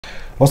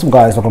What's up,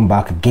 guys? Welcome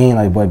back again.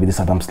 I boy, this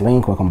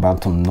Adamslink. Welcome back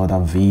to another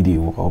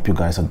video. I hope you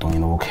guys are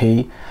doing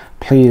okay.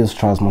 Please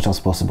try as much as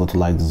possible to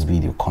like this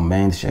video,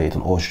 comment, share it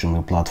on all social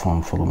media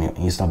platforms. Follow me on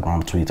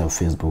Instagram, Twitter,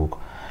 Facebook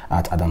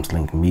at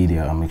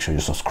adamslinkmedia, and make sure you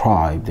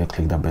subscribe. Then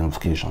click that bell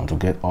notification to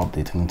get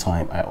updated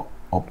anytime I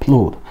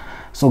upload.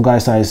 So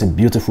guys, it's a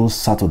beautiful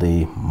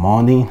Saturday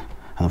morning,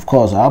 and of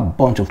course I have a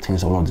bunch of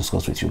things I want to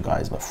discuss with you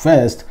guys. But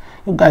first,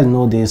 you guys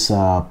know this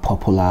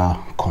popular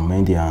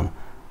comedian.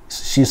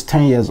 She's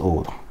 10 years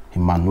old,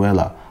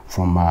 Emmanuella,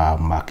 from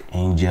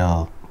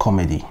Angel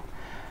comedy.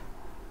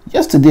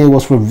 Yesterday it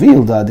was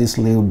revealed that this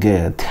little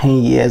girl,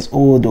 10 years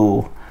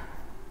old,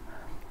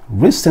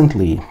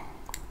 recently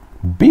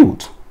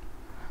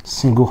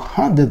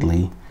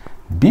single-handedly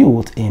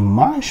built a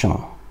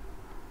mansion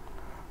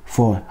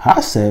for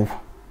herself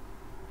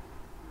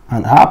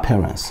and her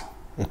parents,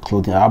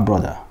 including her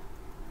brother.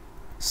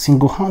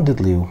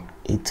 Single-handedly,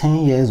 a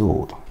 10 years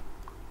old.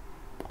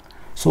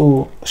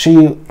 So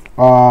she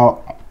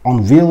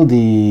unveiled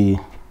the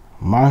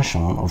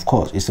mansion. Of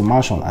course, it's a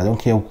mansion. I don't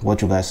care what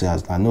you guys say.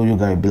 I know you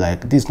guys be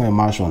like, this is not a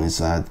mansion,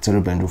 it's a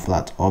 3-bedroom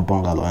flat or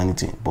bungalow or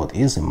anything, but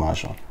it's a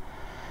mansion.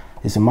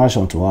 It's a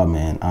mansion to her,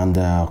 man. And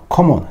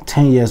come on,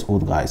 10 years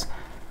old, guys.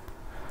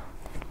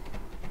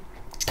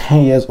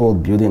 10 years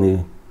old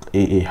building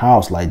a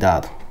house like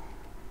that.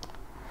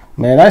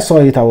 Man, I saw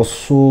it. I was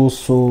so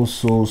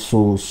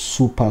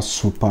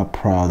super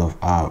proud of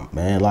her,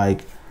 man.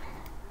 Like,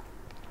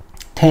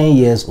 10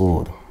 years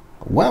old.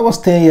 When I was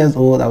 10 years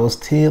old, I was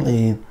still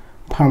in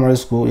primary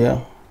school.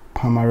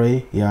 I'm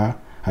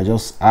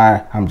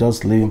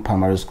just leaving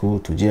primary school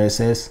to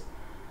GSS.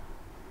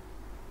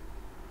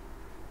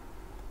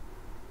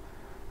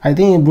 I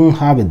didn't even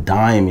have a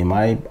dime in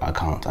my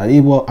account. I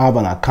didn't even have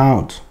an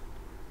account.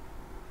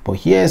 But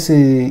here's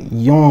a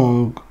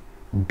young,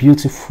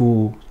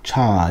 beautiful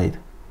child,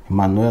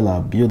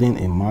 Emmanuella, building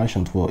a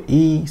mansion for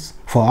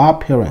our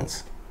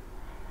parents.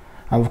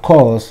 And of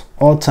course,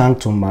 all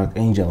thanks to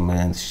Angel,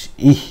 man.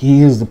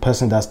 He is the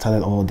person that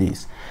started all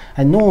this.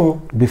 I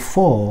know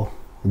before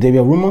there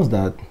were rumors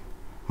that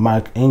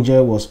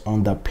Angel was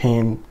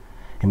underpaying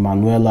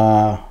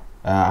Emmanuella,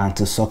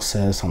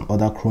 Anti-Success, and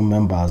other crew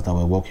members that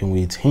were working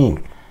with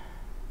him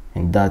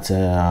in that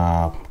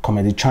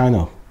comedy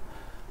channel.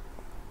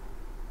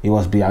 He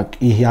has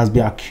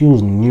been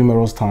accused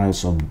numerous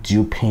times of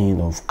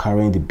duping, of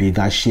carrying the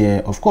bigger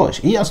share. Of course,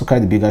 he has to carry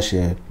the bigger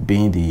share,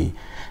 being the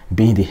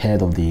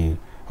head of the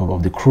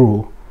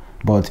crew,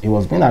 but he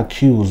was being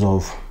accused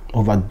of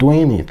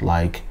overdoing it,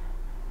 like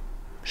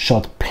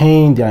short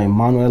paying their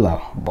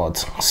Emmanuella. But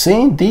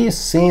seeing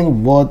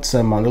what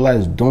Emmanuella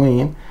is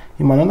doing,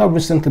 Emmanuella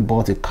recently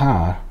bought a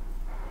car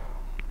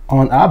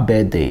on her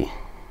birthday.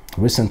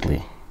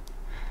 Recently,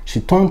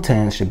 she turned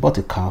 10. She bought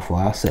a car for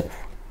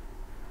herself,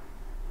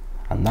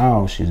 and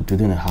now she's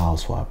building a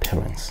house for her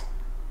parents.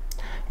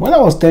 When I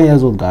was 10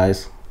 years old,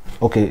 guys,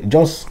 okay,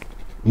 just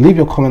leave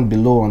your comment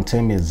below and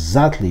tell me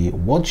exactly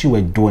what you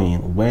were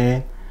doing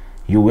when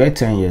you were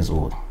 10 years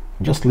old.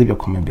 Just leave your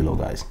comment below,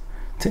 guys.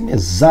 Tell me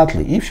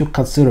exactly, if you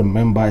can still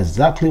remember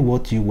exactly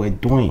what you were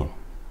doing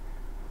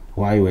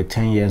while you were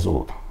 10 years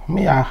old.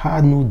 Me, I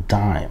had no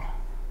dime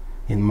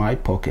in my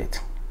pocket.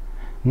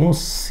 No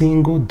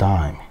single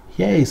dime.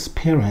 Here is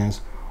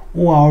parents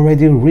who are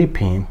already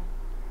reaping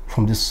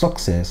from the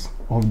success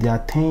of their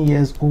 10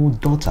 years old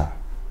daughter.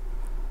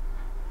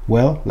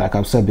 Well, like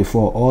I've said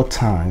before, all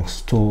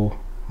thanks to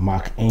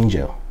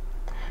Angel,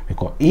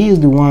 because he is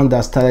the one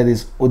that started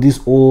this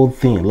whole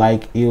thing.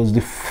 Like, he was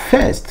the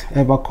first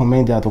ever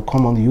comedian to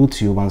come on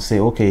YouTube and say,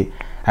 okay,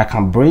 I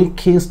can bring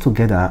kids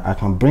together, I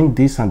can bring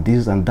this and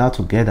that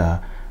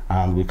together,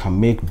 and we can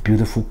make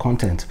beautiful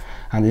content.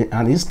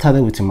 And he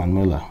started with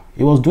Emmanuella.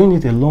 He was doing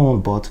it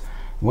alone, but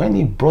when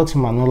he brought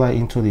Emmanuella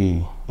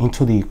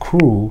into the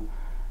crew,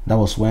 that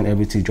was when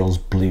everything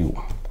just blew.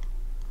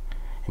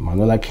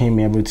 Emmanuella came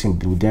in, everything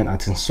blew. Then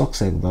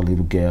Anti-Success, that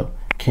little girl,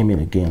 came in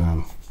again,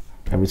 and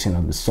everything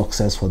has been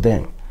success for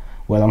them.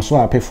 Well, I'm so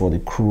happy for the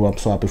crew. I'm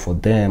so happy for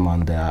them,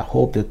 and I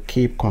hope they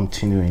keep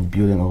continuing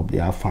building up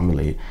their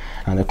family.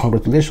 And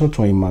congratulations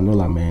to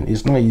Emmanuella, man.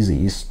 It's not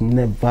easy. It's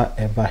never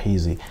ever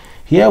easy.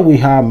 Here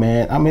we are,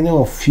 man. How many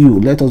of you,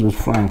 let us be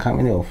frank, how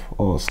many of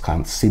us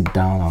can sit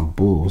down and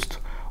boast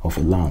of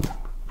a land?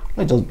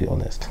 Let's just be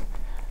honest.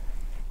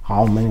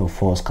 How many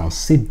of us can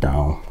sit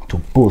down to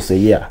boast, say,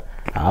 yeah,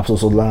 I have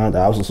so land,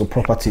 I have so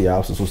property, I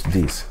have so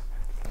this?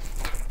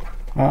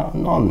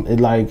 None. It's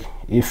like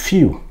a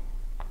few.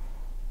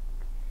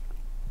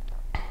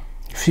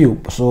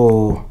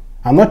 So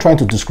I'm not trying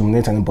to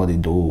discriminate anybody,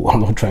 though. I'm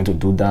not trying to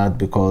do that,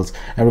 because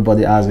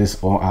everybody has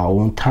his own, our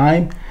own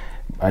timing,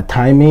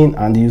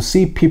 and you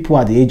see people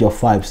at the age of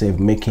 5 say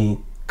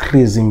making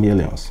crazy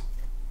millions.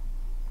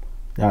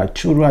 There are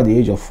children at the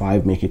age of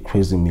 5 making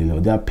crazy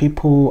millions. There are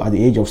people at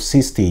the age of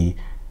 60,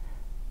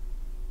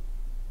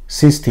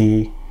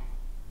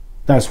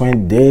 that's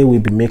when they will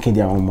be making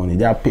their own money.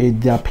 There are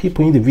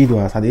people,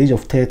 individuals at the age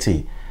of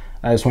 30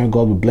 That's when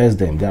God will bless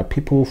them. There are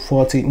people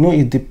 40. No,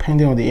 it's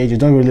depending on the age. It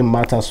doesn't really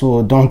matter.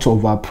 So don't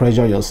over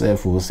pressure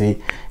yourself. We'll say,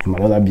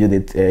 Emmanuella build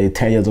a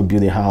 10 years to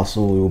build a house,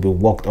 so you'll be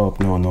walked up.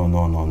 No, no,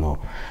 no, no, no.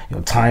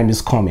 Your time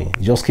is coming.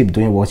 Just keep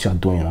doing what you're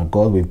doing, and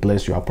God will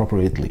bless you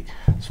appropriately.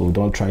 So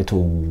don't try to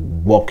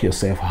walk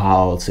yourself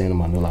out saying,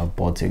 Emmanuella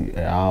bought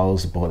a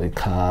house, bought a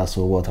car,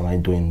 so what am I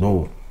doing?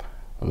 No,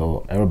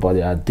 no.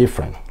 Everybody are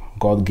different.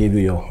 God gave you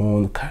your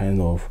own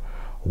kind of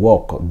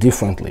work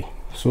differently.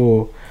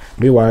 So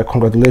meanwhile,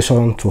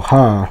 congratulations to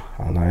her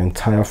and her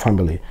entire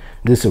family.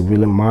 This is a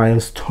really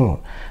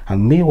milestone.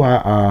 And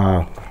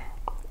meanwhile,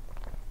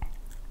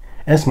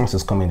 Xmas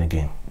is coming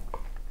again.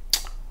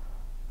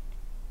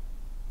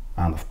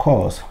 And of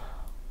course,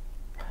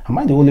 am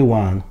I the only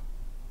one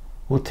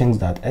who thinks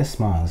that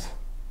Xmas,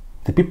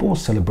 the people who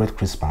celebrate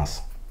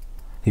Christmas,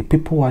 the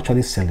people who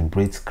actually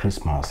celebrate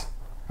Christmas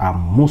are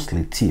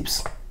mostly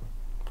thieves?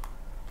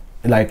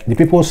 Like the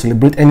people who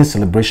celebrate any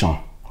celebration,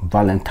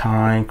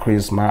 Valentine,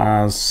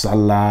 Christmas,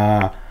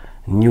 Salah,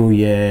 New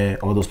Year,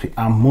 all those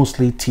people are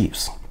mostly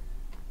thieves.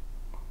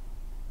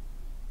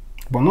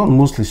 But not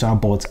mostly,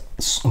 but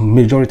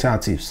majority are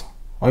thieves.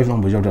 Or if not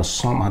majority,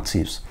 some are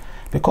thieves.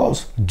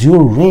 Because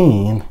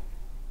during,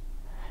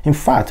 in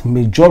fact,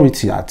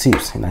 majority are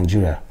thieves in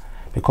Nigeria.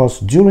 Because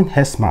during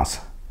Xmas,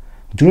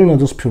 during all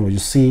those periods, you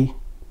see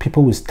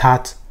people will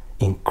start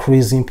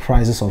increasing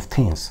prices of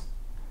things.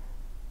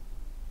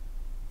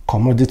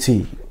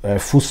 Commodity,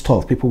 food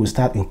stuff, people will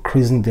start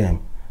increasing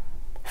them.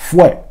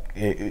 Fuel,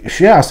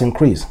 share has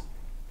increased.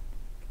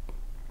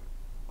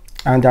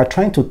 And they're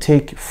trying to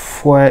take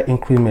fuel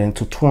increment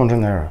to 200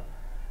 naira.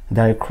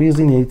 They're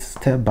increasing it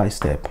step by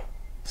step.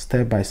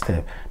 Step by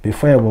step.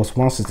 Before it was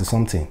 160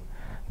 something.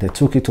 They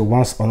took it to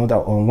another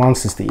on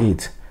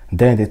 168.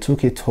 Then they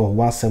took it to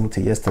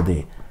 170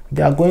 yesterday.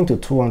 They are going to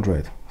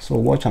 200. So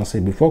watch and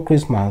see. Before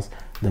Christmas,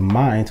 they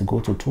might go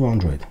to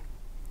 200.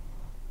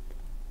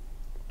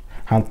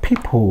 And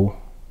people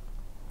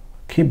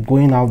keep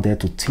going out there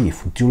to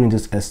thief during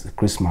this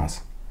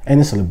Christmas.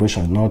 Any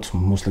celebration, not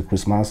mostly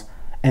Christmas,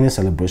 any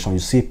celebration, you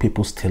see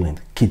people stealing,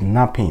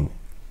 kidnapping,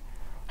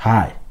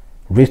 high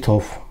rate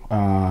of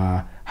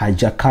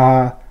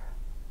hijacking,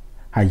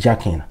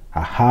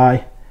 a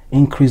high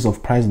increase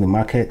of price in the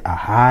market, a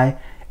high.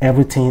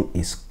 Everything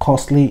is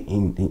costly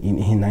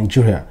in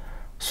Nigeria.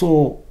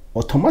 So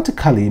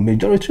automatically,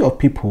 majority of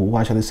people who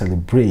actually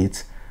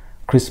celebrate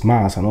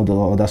Christmas and all the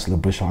other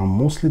celebrations are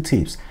mostly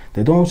thieves.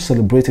 They don't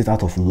celebrate it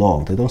out of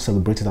love. They don't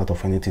celebrate it out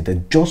of anything.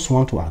 They just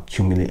want to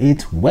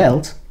accumulate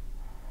wealth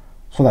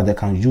so that they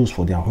can use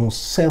for their own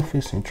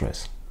selfish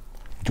interests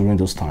during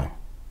those time.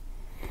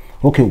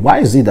 Okay, why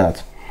is it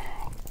that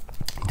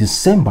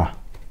December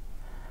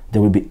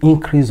there will be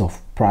increase of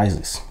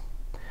prices?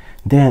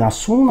 Then as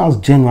soon as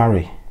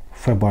January,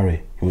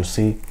 February, you will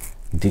see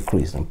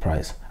decrease in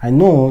price. I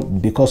know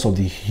because of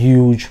the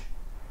huge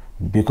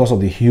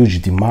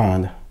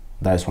demand.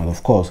 That is one,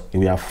 of course, it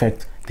will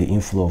affect the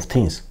inflow of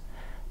things.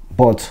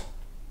 But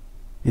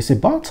it's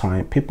about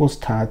time people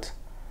start.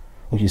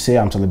 Okay, you say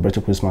I'm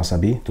celebrating Christmas,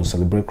 Abi, to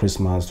celebrate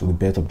Christmas to the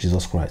birth of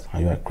Jesus Christ,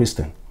 and you are a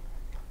Christian.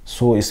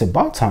 So it's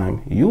about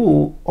time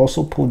you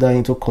also put that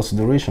into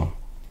consideration.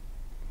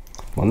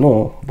 But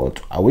no,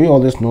 but we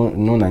always know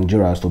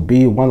Nigeria to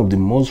be one of the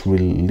most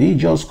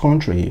religious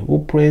country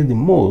who pray the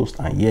most,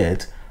 and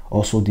yet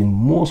also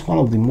one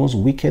of the most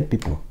wicked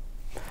people.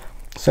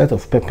 Set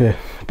of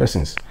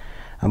persons.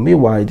 And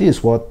meanwhile, this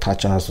is what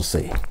Thatcher has to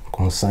say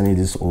concerning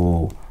this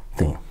whole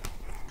thing.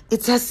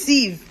 It's as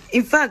if,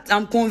 in fact,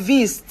 I'm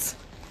convinced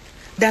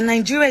that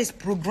Nigeria is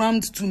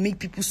programmed to make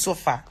people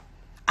suffer.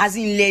 As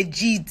in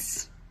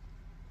legit.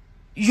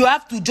 You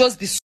have to just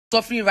be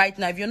suffering right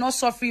now. If you're not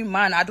suffering,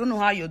 man, I don't know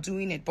how you're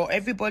doing it, but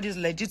everybody's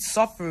legit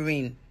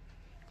suffering.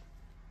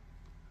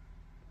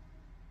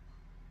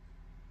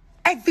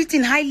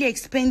 Everything highly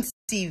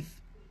expensive.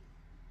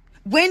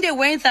 When they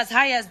went as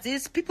high as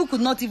this, people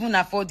could not even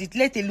afford it,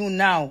 let alone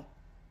now.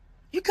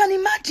 You can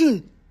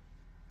imagine.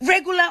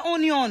 Regular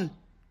onion.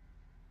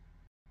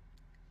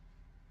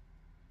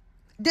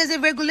 There's a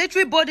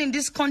regulatory body in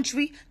this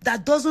country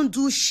that doesn't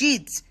do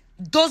shit.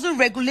 Doesn't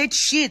regulate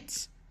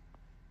shit.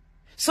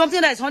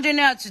 Something that is 100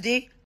 naira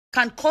today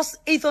can cost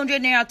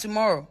 800 naira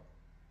tomorrow.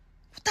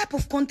 What type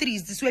of country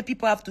is this where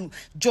people have to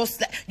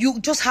you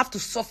just have to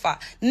suffer?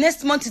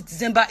 Next month is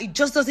December, it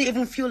just doesn't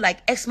even feel like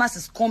Xmas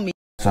is coming.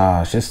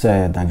 She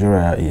said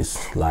Nigeria is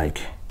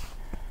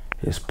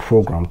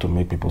programmed to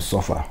make people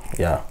suffer.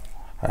 Yeah,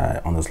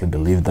 I honestly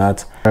believe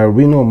that.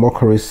 Reno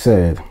Mockery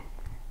said,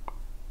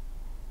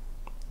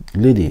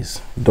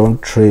 ladies,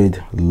 don't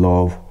trade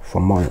love for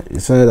money. He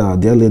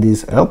said, dear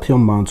ladies, help your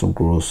man to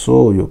grow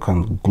so you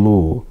can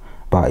glow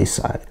by his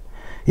side.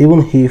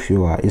 Even if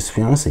you are his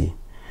fiancé,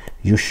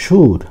 you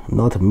should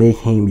not make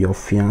him your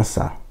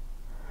fiancé.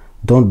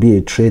 Don't be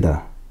a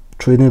trader,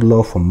 trading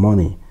love for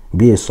money.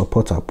 Be a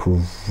supporter.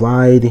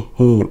 Provide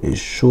him a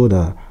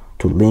shoulder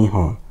to lean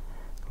on.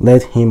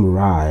 Let him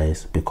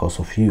rise because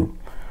of you.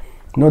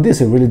 You know, this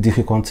is a really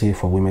difficult thing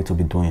for women to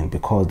be doing,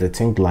 because they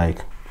think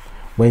like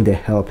when they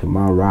help a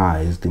man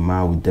rise, the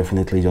man will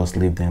definitely just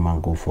leave them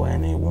and go for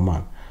any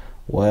woman.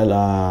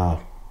 Well,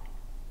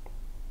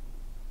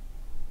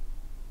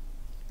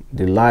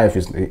 the life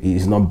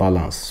is not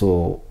balanced,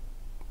 so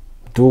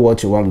do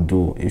what you want to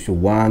do. If you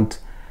want,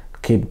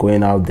 keep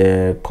going out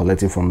there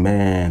collecting from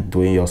men,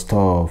 doing your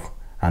stuff,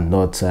 and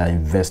not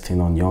investing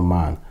on your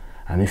man.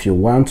 And if you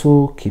want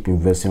to, keep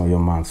investing on your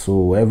man. So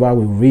whoever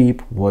will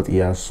reap what he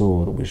has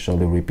sowed will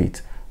surely reap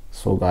it.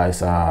 So guys,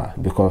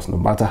 because no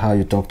matter how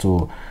you talk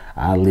to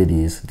our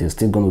ladies, they're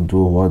still going to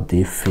do what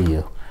they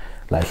feel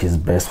like is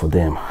best for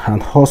them.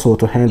 And also,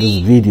 to end this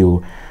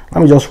video,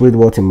 let me just read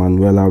what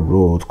Emmanuella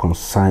wrote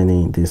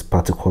concerning this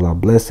particular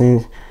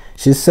blessing.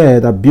 She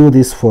said, "I build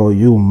this for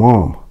you,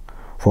 mom,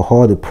 for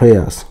all the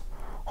prayers,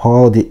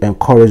 all the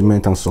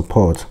encouragement and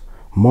support.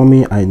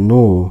 Mommy, I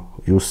know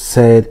you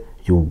said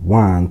you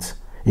want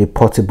a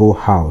portable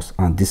house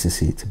and this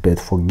is it, but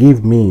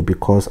forgive me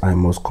because I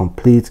must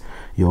complete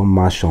your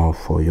mansion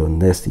for your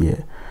next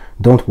year.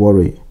 Don't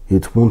worry,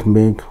 it won't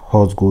make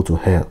us go to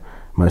hell.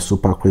 My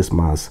super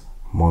Christmas,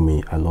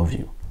 mommy, I love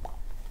you."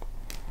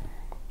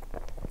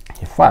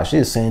 In fact,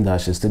 she's saying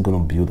that she's still gonna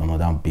build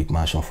another big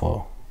mansion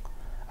for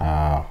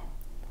her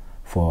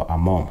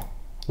mom.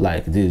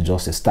 Like, this is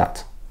just a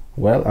start.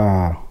 Well,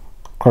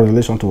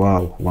 congratulations to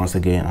her once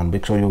again, and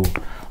make sure you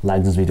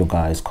like this video,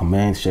 guys,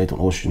 comment, share it on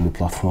all social media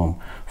platforms,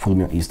 follow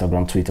me on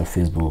Instagram, Twitter,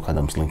 Facebook,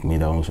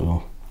 adamslinkmedia.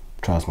 Also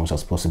try as much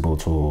as possible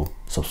to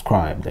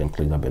subscribe, then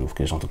click that bell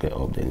notification to get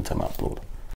updated anytime I upload.